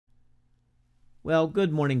Well,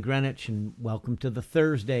 good morning, Greenwich, and welcome to the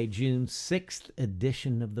Thursday, June 6th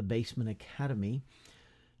edition of the Basemen Academy.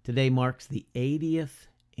 Today marks the 80th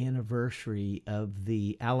anniversary of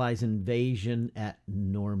the Allies' invasion at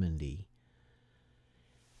Normandy.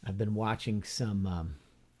 I've been watching some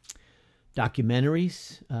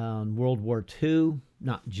documentaries on World War II,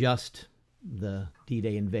 not just the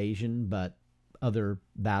D-Day invasion, but other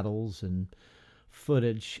battles and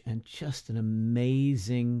footage, and just an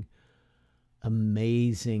amazing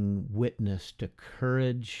witness to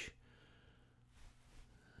courage,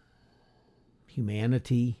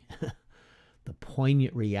 humanity, the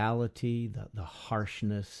poignant reality, the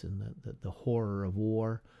harshness, and the horror of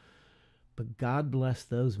war. But God bless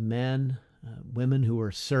those men, women who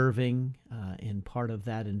were serving in part of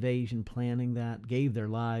that invasion, planning that, gave their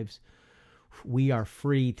lives. We are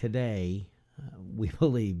free today, we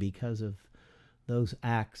believe, because of those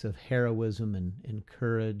acts of heroism and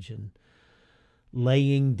courage and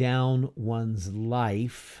laying down one's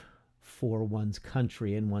life for one's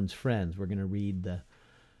country and one's friends. We're going to read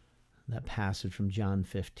that passage from John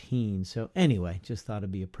 15. So anyway, just thought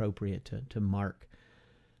it'd be appropriate to mark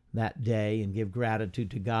that day and give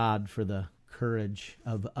gratitude to God for the courage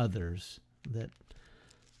of others that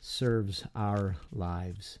serves our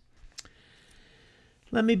lives.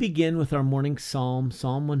 Let me begin with our morning psalm,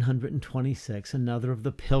 Psalm 126, another of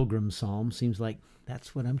the Pilgrim Psalms. Seems like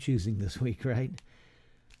that's what I'm choosing this week, right?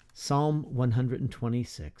 Psalm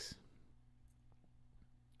 126.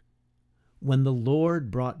 When the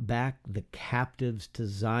Lord brought back the captives to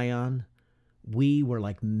Zion, we were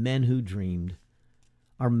like men who dreamed.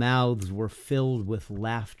 Our mouths were filled with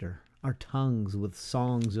laughter, our tongues with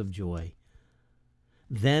songs of joy.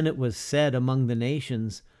 Then it was said among the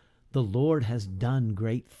nations, the Lord has done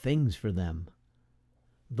great things for them.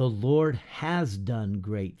 The Lord has done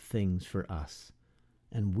great things for us,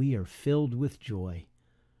 and we are filled with joy.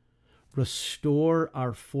 Restore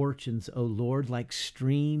our fortunes, O Lord, like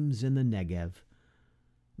streams in the Negev.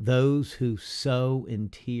 Those who sow in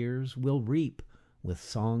tears will reap with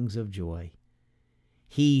songs of joy.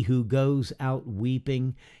 He who goes out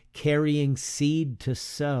weeping, carrying seed to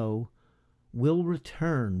sow, will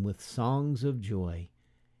return with songs of joy,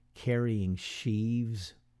 carrying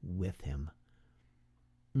sheaves with him.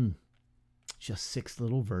 Just 6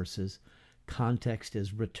 little verses. Context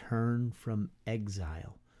is return from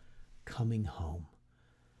exile, coming home.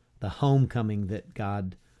 The homecoming that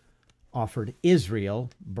God offered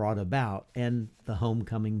Israel brought about, and the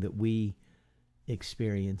homecoming that we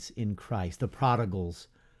experience in Christ, the prodigals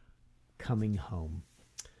coming home.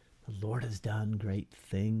 The Lord has done great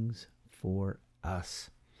things for us.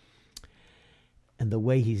 And the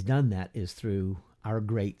way he's done that is through our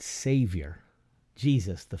great Savior,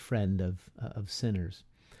 Jesus, the friend of sinners.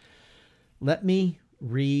 Let me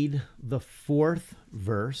read the 4th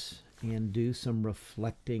verse and do some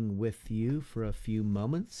reflecting with you for a few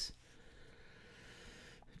moments.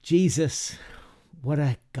 Jesus, what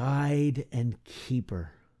a guide and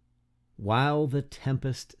keeper, while the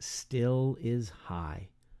tempest still is high.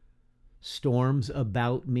 Storms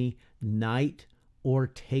about me, night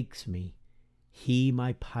o'ertakes me. He,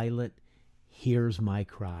 my pilot, hears my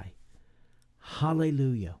cry.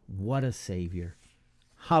 Hallelujah, what a Savior.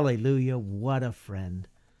 Hallelujah, what a friend.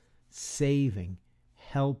 Saving,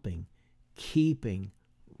 helping, keeping,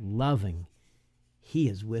 loving. He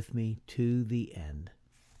is with me to the end.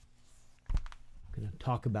 I'm going to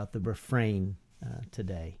talk about the refrain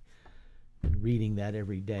today. Been reading that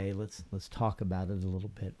every day. Let's talk about it a little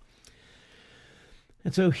bit.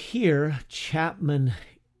 And so here, Chapman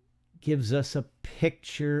gives us a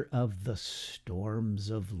picture of the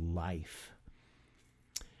storms of life.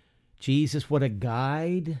 Jesus, what a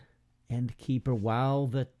guide and keeper while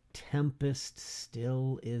the tempest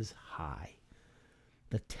still is high.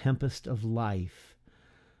 The tempest of life.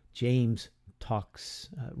 James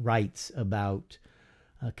writes about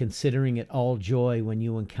considering it all joy when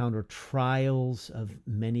you encounter trials of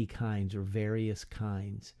many kinds or various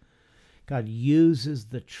kinds. God uses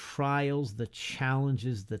the trials, the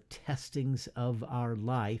challenges, the testings of our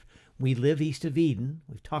life. We live east of Eden.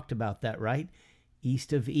 We've talked about that, right?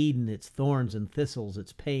 East of Eden, it's thorns and thistles,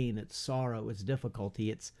 it's pain, it's sorrow, it's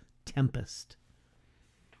difficulty, it's tempest.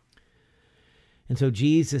 And so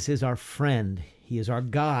Jesus is our friend. He is our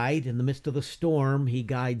guide. In the midst of the storm, he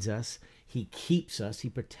guides us. He keeps us. He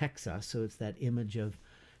protects us. So it's that image of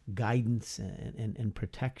guidance and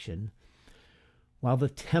protection. While the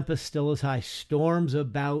tempest still is high, storms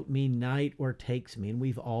about me, night o'ertakes me. And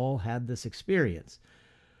we've all had this experience.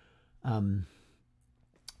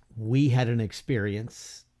 We had an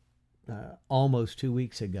experience almost 2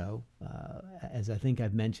 weeks ago, as I think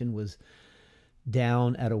I've mentioned, was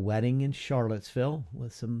down at a wedding in Charlottesville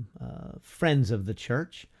with some friends of the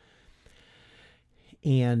church.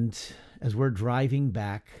 And as we're driving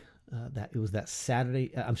back, it was that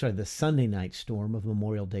the Sunday night storm of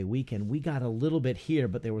Memorial Day weekend. We got a little bit here,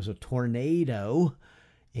 but there was a tornado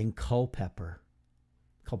in Culpeper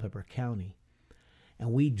County.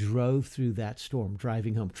 And we drove through that storm,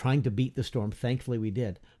 driving home, trying to beat the storm. Thankfully, we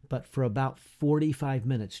did. But for about 45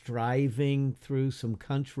 minutes, driving through some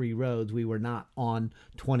country roads, we were not on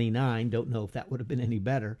 29. Don't know if that would have been any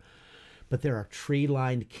better. But there are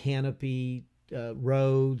tree-lined canopy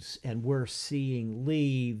roads, and we're seeing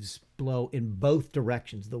leaves blow in both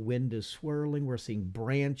directions. The wind is swirling. We're seeing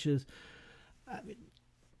branches.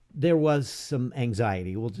 There was some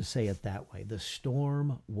anxiety. We'll just say it that way. The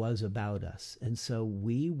storm was about us. And so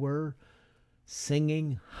we were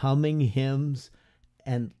singing, humming hymns,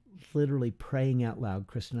 and literally praying out loud,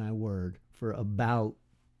 Chris and I were, for about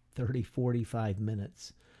 30, 45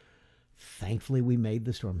 minutes. Thankfully, we made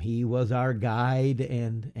the storm. He was our guide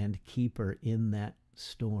and keeper in that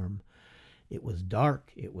storm. It was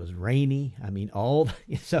dark. It was rainy. I mean,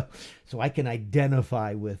 so I can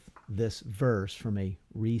identify with this verse from a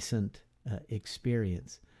recent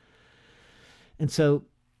experience. And so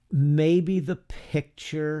maybe the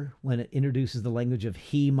picture, when it introduces the language of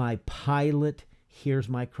he, my pilot, hears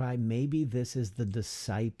my cry, maybe this is the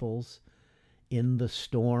disciples in the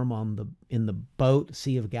storm in the boat,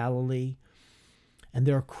 Sea of Galilee, and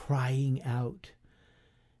they're crying out.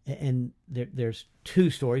 And there's two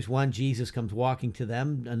stories. One, Jesus comes walking to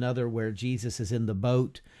them. Another where Jesus is in the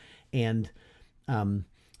boat and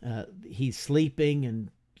he's sleeping and,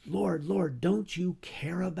 Lord, Lord, don't you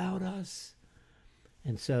care about us?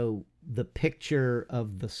 And so the picture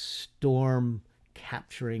of the storm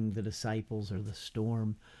capturing the disciples, or the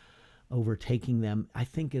storm overtaking them, I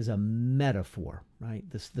think is a metaphor, right?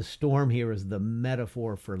 The storm here is the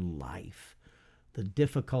metaphor for life, the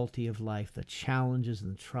difficulty of life, the challenges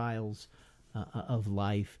and the trials of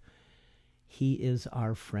life. He is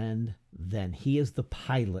our friend then. He is the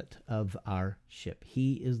pilot of our ship.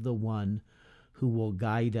 He is the one who will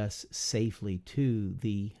guide us safely to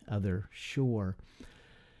the other shore.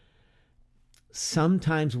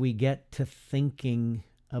 Sometimes we get to thinking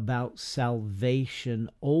about salvation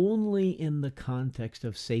only in the context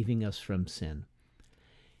of saving us from sin.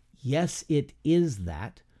 Yes, it is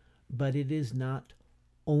that, but it is not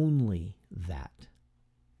only that.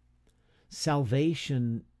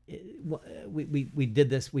 Salvation, we did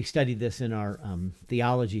this, we studied this in our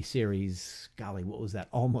theology series, golly, what was that,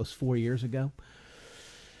 almost 4 years ago?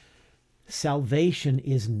 Salvation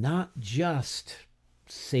is not just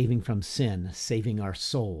saving from sin, saving our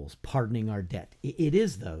souls, pardoning our debt. It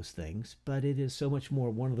is those things, but it is so much more.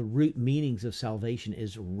 One of the root meanings of salvation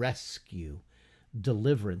is rescue,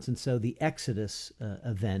 deliverance. And so the Exodus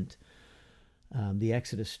event, the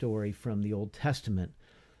Exodus story from the Old Testament,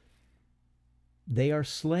 they are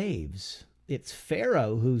slaves. It's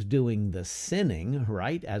Pharaoh who's doing the sinning,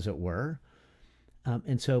 right, as it were.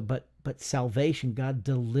 But salvation, God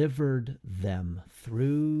delivered them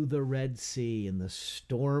through the Red Sea and the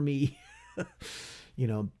stormy,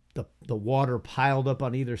 the water piled up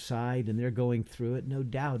on either side, and they're going through it. No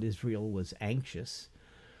doubt Israel was anxious.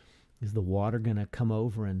 Is the water going to come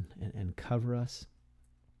over and cover us?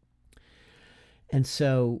 And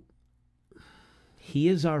so he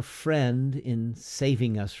is our friend in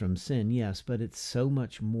saving us from sin, yes, but it's so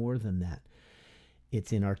much more than that.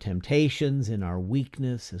 It's in our temptations, in our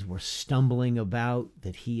weakness, as we're stumbling about,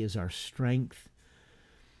 that he is our strength.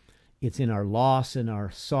 It's in our loss and our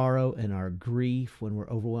sorrow and our grief, when we're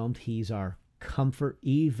overwhelmed. He's our comfort,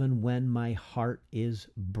 even when my heart is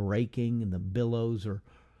breaking and the billows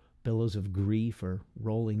of grief are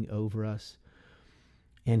rolling over us.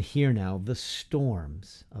 And here now, the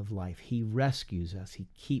storms of life. He rescues us. He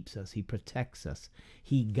keeps us. He protects us.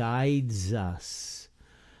 He guides us.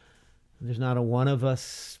 There's not a one of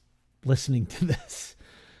us listening to this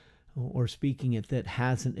or speaking it that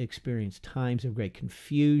hasn't experienced times of great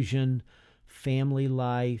confusion. Family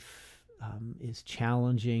life is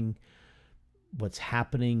challenging. What's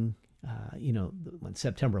happening, when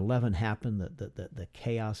September 11 happened, the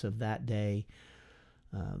chaos of that day,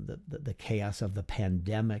 the chaos of the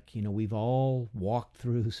pandemic. We've all walked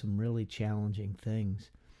through some really challenging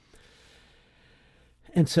things.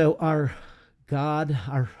 And so our God,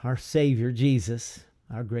 our Savior, Jesus,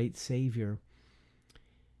 our great Savior,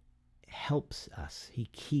 helps us. He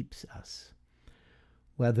keeps us.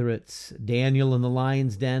 Whether it's Daniel in the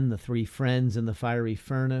lion's den, the three friends in the fiery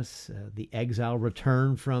furnace, the exile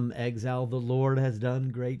return from exile, the Lord has done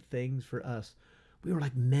great things for us. We were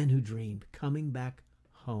like men who dreamed, coming back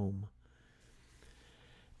home.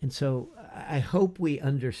 And so I hope we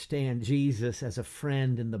understand Jesus as a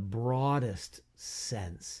friend in the broadest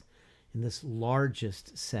sense, in this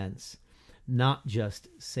largest sense, not just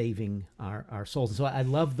saving our souls. And so I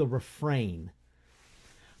love the refrain.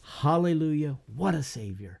 Hallelujah, what a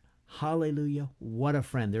Savior. Hallelujah, what a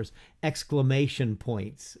friend. There's exclamation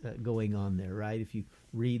points going on there, right? If you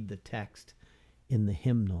read the text in the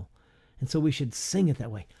hymnal. And so we should sing it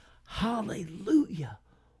that way. Hallelujah,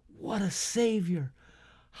 what a Savior.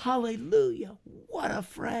 Hallelujah, what a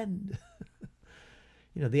friend.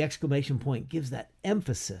 The exclamation point gives that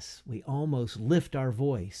emphasis. We almost lift our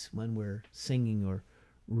voice when we're singing or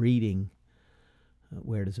reading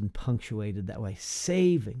where it is punctuated that way.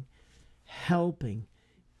 Saving, helping,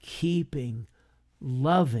 keeping,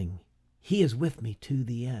 loving. He is with me to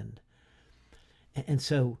the end. And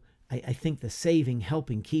so I think the saving,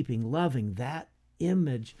 helping, keeping, loving, that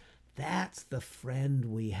image, that's the friend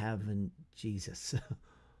we have in Jesus.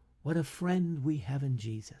 What a friend we have in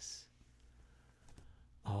Jesus.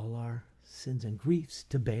 All our sins and griefs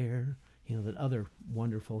to bear. That other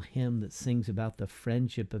wonderful hymn that sings about the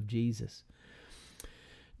friendship of Jesus.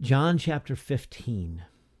 John chapter 15.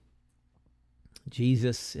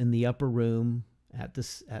 Jesus in the upper room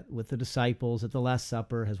with the disciples at the Last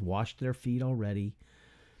Supper has washed their feet already.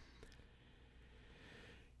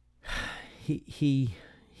 He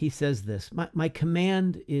says this, my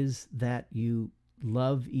command is that you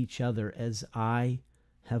love each other as I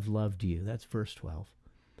have loved you. That's verse 12.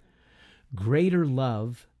 Greater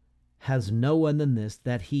love has no one than this,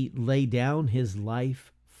 that he lay down his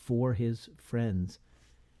life for his friends.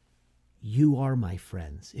 You are my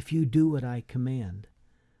friends if you do what I command.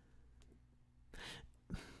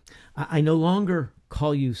 I no longer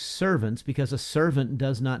call you servants, because a servant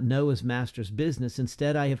does not know his master's business.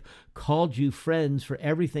 Instead, I have called you friends, for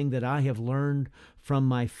everything that I have learned from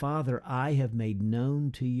my Father I have made known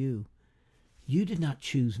to you. You did not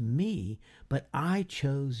choose me, but I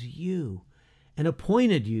chose you and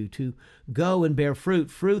appointed you to go and bear fruit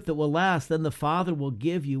that will last. Then the Father will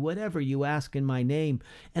give you whatever you ask in my name.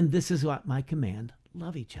 And this is what my command: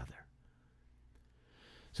 love each other.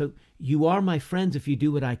 So you are my friends if you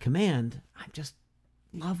do what I command. Just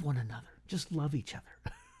love one another. Just love each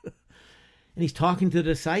other. And he's talking to the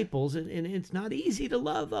disciples, and it's not easy to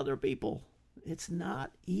love other people. It's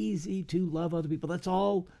not easy to love other people. That's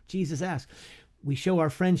all Jesus asks. We show our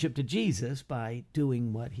friendship to Jesus by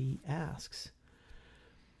doing what he asks.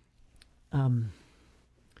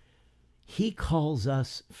 He calls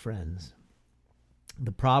us friends.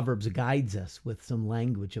 The Proverbs guides us with some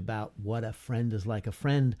language about what a friend is like. A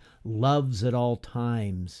friend loves at all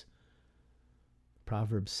times.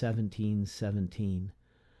 Proverbs 17:17.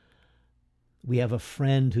 We have a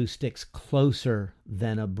friend who sticks closer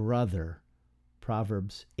than a brother.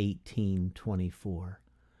 Proverbs 18:24.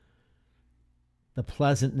 The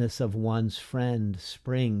pleasantness of one's friend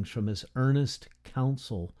springs from his earnest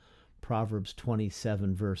counsel. Proverbs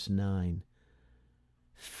 27, verse 9.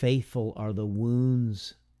 Faithful are the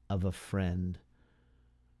wounds of a friend.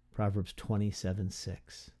 Proverbs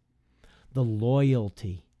 27:6. The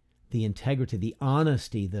loyalty, the integrity, the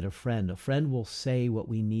honesty that a friend will say what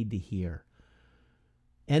we need to hear.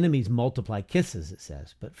 Enemies multiply kisses, it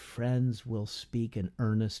says, but friends will speak an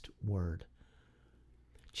earnest word.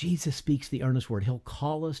 Jesus speaks the earnest word. He'll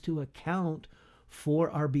call us to account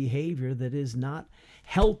for our behavior that is not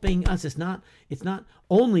helping us. It's not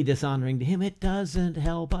only dishonoring to him. It doesn't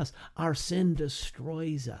help us. Our sin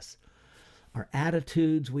destroys us. Our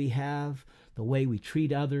attitudes we have, the way we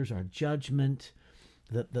treat others, our judgment,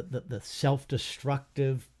 the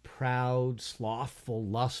self-destructive, proud, slothful,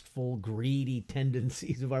 lustful, greedy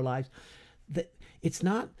tendencies of our lives. It's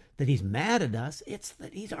not that he's mad at us. It's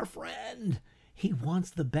that he's our friend. He wants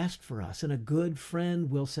the best for us. And a good friend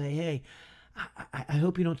will say, hey, I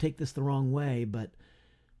hope you don't take this the wrong way, but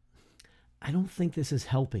I don't think this is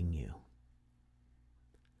helping you.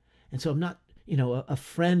 And so I'm not, a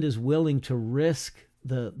friend is willing to risk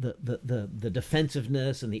the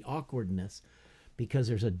defensiveness and the awkwardness because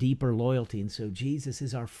there's a deeper loyalty. And so Jesus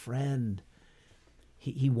is our friend.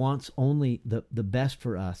 He wants only the best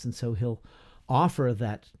for us. And so he'll offer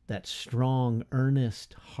that strong,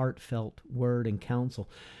 earnest, heartfelt word and counsel.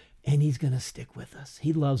 And he's going to stick with us.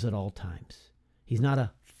 He loves at all times. He's not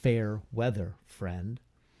a fair weather friend.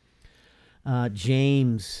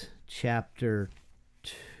 James chapter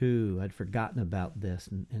 2. I'd forgotten about this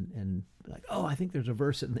and like, I think there's a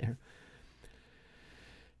verse in there.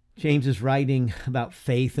 James is writing about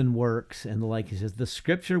faith and works and the like. He says, the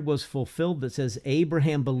scripture was fulfilled that says,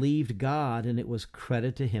 Abraham believed God and it was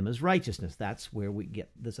credited to him as righteousness. That's where we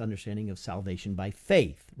get this understanding of salvation by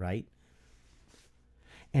faith, right?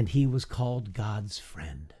 And he was called God's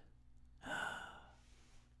friend.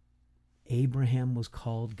 Abraham was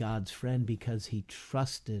called God's friend because he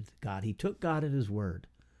trusted God. He took God at his word.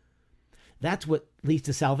 That's what leads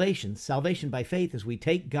to salvation. Salvation by faith is we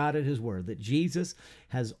take God at his word, that Jesus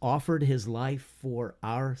has offered his life for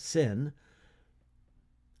our sin.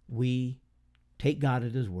 We take God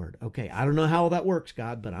at his word. Okay, I don't know how that works,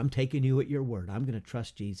 God, but I'm taking you at your word. I'm going to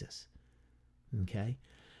trust Jesus. Okay?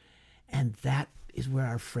 And that is where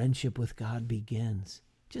our friendship with God begins.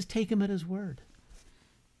 Just take him at his word.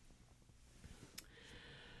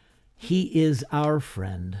 He is our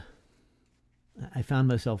friend. I found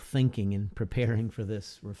myself thinking and preparing for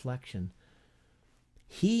this reflection.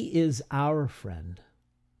 He is our friend.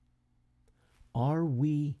 Are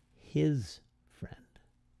we his friend?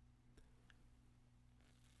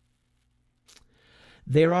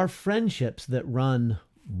 There are friendships that run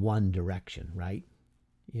one direction, right?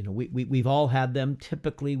 You know, we've all had them.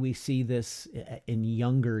 Typically, we see this in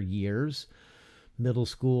younger years, middle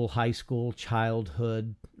school, high school,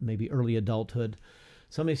 childhood, maybe early adulthood.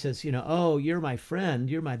 Somebody says, you know, oh, you're my friend,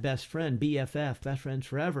 you're my best friend, BFF, best friends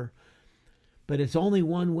forever. But it's only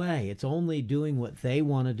one way. It's only doing what they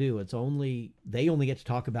want to do. They only get to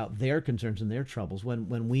talk about their concerns and their troubles.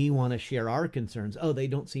 When we want to share our concerns, oh, they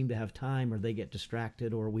don't seem to have time, or they get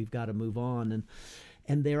distracted, or we've got to move on.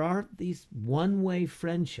 And there are these one-way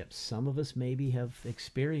friendships. Some of us maybe have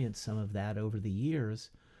experienced some of that over the years.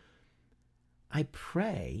 I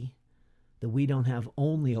pray that we don't have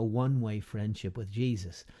only a one-way friendship with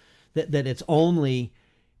Jesus, that it's only,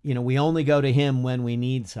 you know, we only go to him when we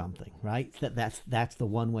need something, right? That's the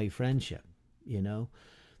one-way friendship, you know.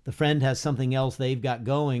 The friend has something else they've got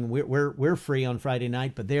going. We're free on Friday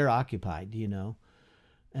night, but they're occupied, you know.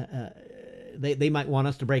 They might want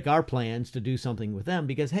us to break our plans to do something with them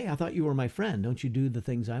because, hey, I thought you were my friend. Don't you do the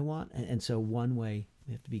things I want? And so one way,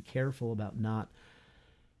 we have to be careful about not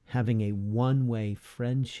having a one-way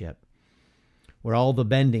friendship where all the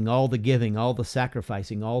bending, all the giving, all the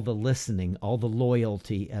sacrificing, all the listening, all the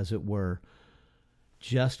loyalty, as it were,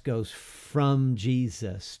 just goes from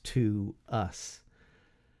Jesus to us.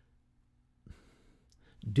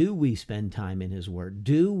 Do we spend time in his word?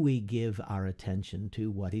 Do we give our attention to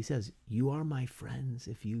what he says? You are my friends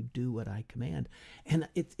if you do what I command. And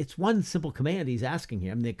it's one simple command he's asking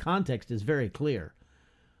here. I mean, the context is very clear.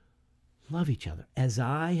 Love each other. As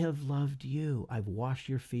I have loved you, I've washed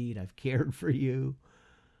your feet, I've cared for you.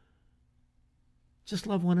 Just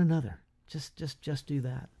love one another. Just do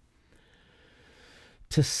that.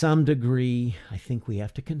 To some degree, I think we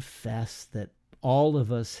have to confess that all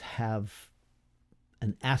of us have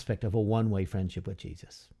an aspect of a one-way friendship with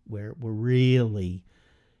Jesus, where we're really,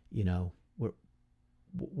 you know,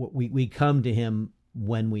 we come to him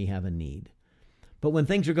when we have a need. But when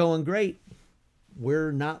things are going great,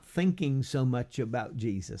 we're not thinking so much about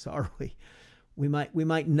Jesus, are we? We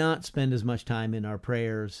might not spend as much time in our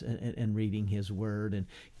prayers and reading his word and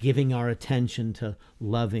giving our attention to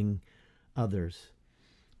loving others.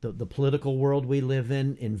 The political world we live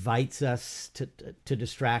in invites us to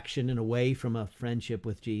distraction and away from a friendship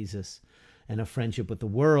with Jesus and a friendship with the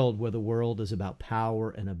world, where the world is about power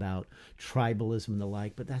and about tribalism and the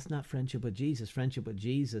like. But that's not friendship with Jesus. Friendship with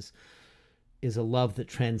Jesus is a love that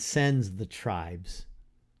transcends the tribes,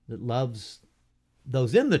 that loves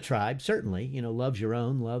those in the tribe, certainly, you know, loves your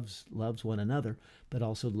own, loves one another, but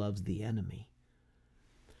also loves the enemy.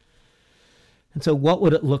 And so what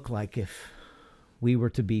would it look like if we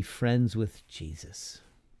were to be friends with Jesus?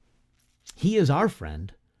 He is our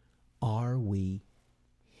friend. Are we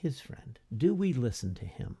his friend? Do we listen to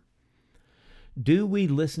him? Do we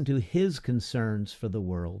listen to his concerns for the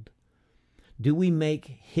world? Do we make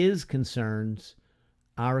his concerns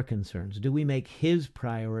our concerns? Do we make his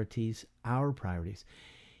priorities our priorities?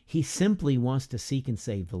 He simply wants to seek and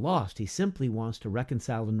save the lost. He simply wants to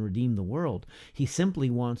reconcile and redeem the world. He simply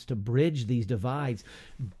wants to bridge these divides.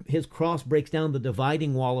 His cross breaks down the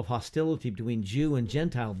dividing wall of hostility between Jew and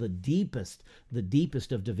Gentile, the deepest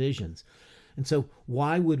of divisions. And so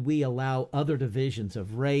why would we allow other divisions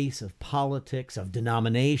of race, of politics, of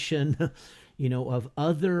denomination, you know, of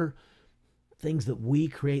other things that we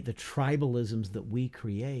create, the tribalisms that we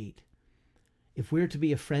create? If we're to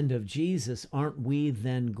be a friend of Jesus, aren't we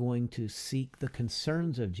then going to seek the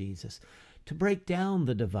concerns of Jesus, to break down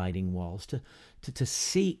the dividing walls, to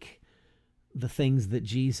seek the things that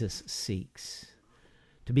Jesus seeks,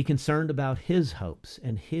 to be concerned about his hopes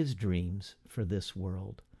and his dreams for this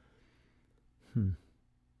world?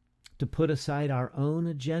 To put aside our own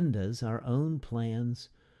agendas, our own plans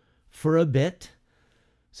for a bit,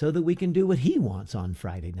 so that we can do what he wants on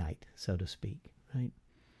Friday night, so to speak, right?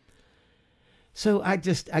 So I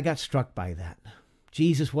got struck by that.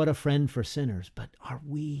 Jesus, what a friend for sinners. But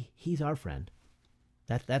he's our friend.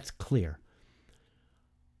 That's clear.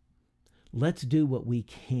 Let's do what we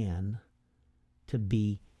can to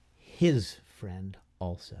be his friend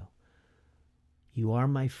also. You are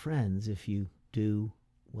my friends if you do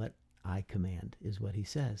what I command, is what he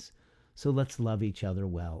says. So let's love each other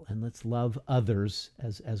well, and let's love others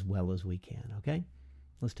as well as we can, okay?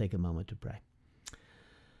 Let's take a moment to pray.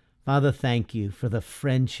 Father, thank you for the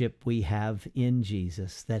friendship we have in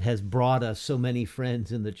Jesus that has brought us so many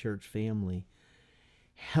friends in the church family.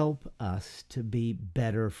 Help us to be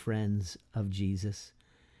better friends of Jesus.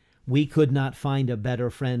 We could not find a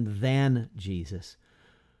better friend than Jesus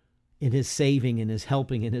in his saving and his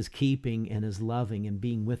helping and his keeping and his loving and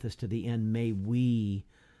being with us to the end. May we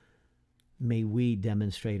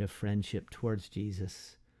demonstrate a friendship towards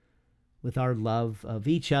Jesus with our love of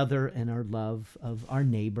each other and our love of our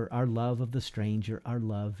neighbor, our love of the stranger, our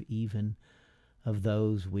love even of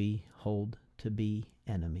those we hold to be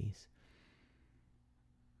enemies.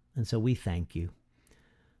 And so we thank you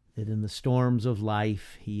that in the storms of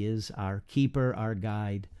life, he is our keeper, our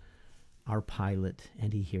guide, our pilot,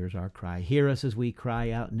 and he hears our cry. Hear us as we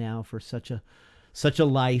cry out now for such a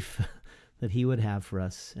life that he would have for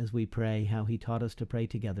us as we pray how he taught us to pray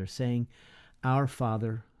together, saying, Our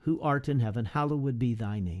Father, who art in heaven, hallowed be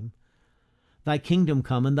thy name. Thy kingdom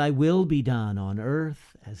come, and thy will be done on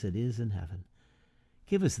earth as it is in heaven.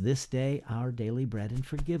 Give us this day our daily bread, and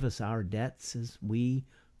forgive us our debts as we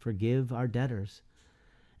forgive our debtors.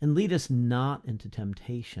 And lead us not into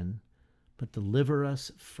temptation, but deliver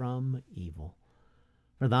us from evil.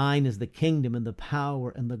 For thine is the kingdom and the power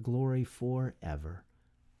and the glory forever.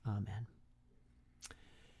 Amen.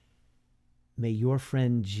 May your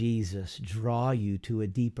friend Jesus draw you to a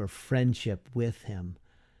deeper friendship with him,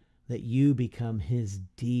 that you become his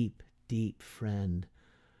deep, deep friend,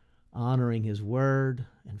 honoring his word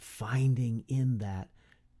and finding in that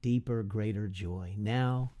deeper, greater joy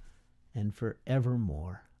now and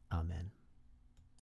forevermore. Amen.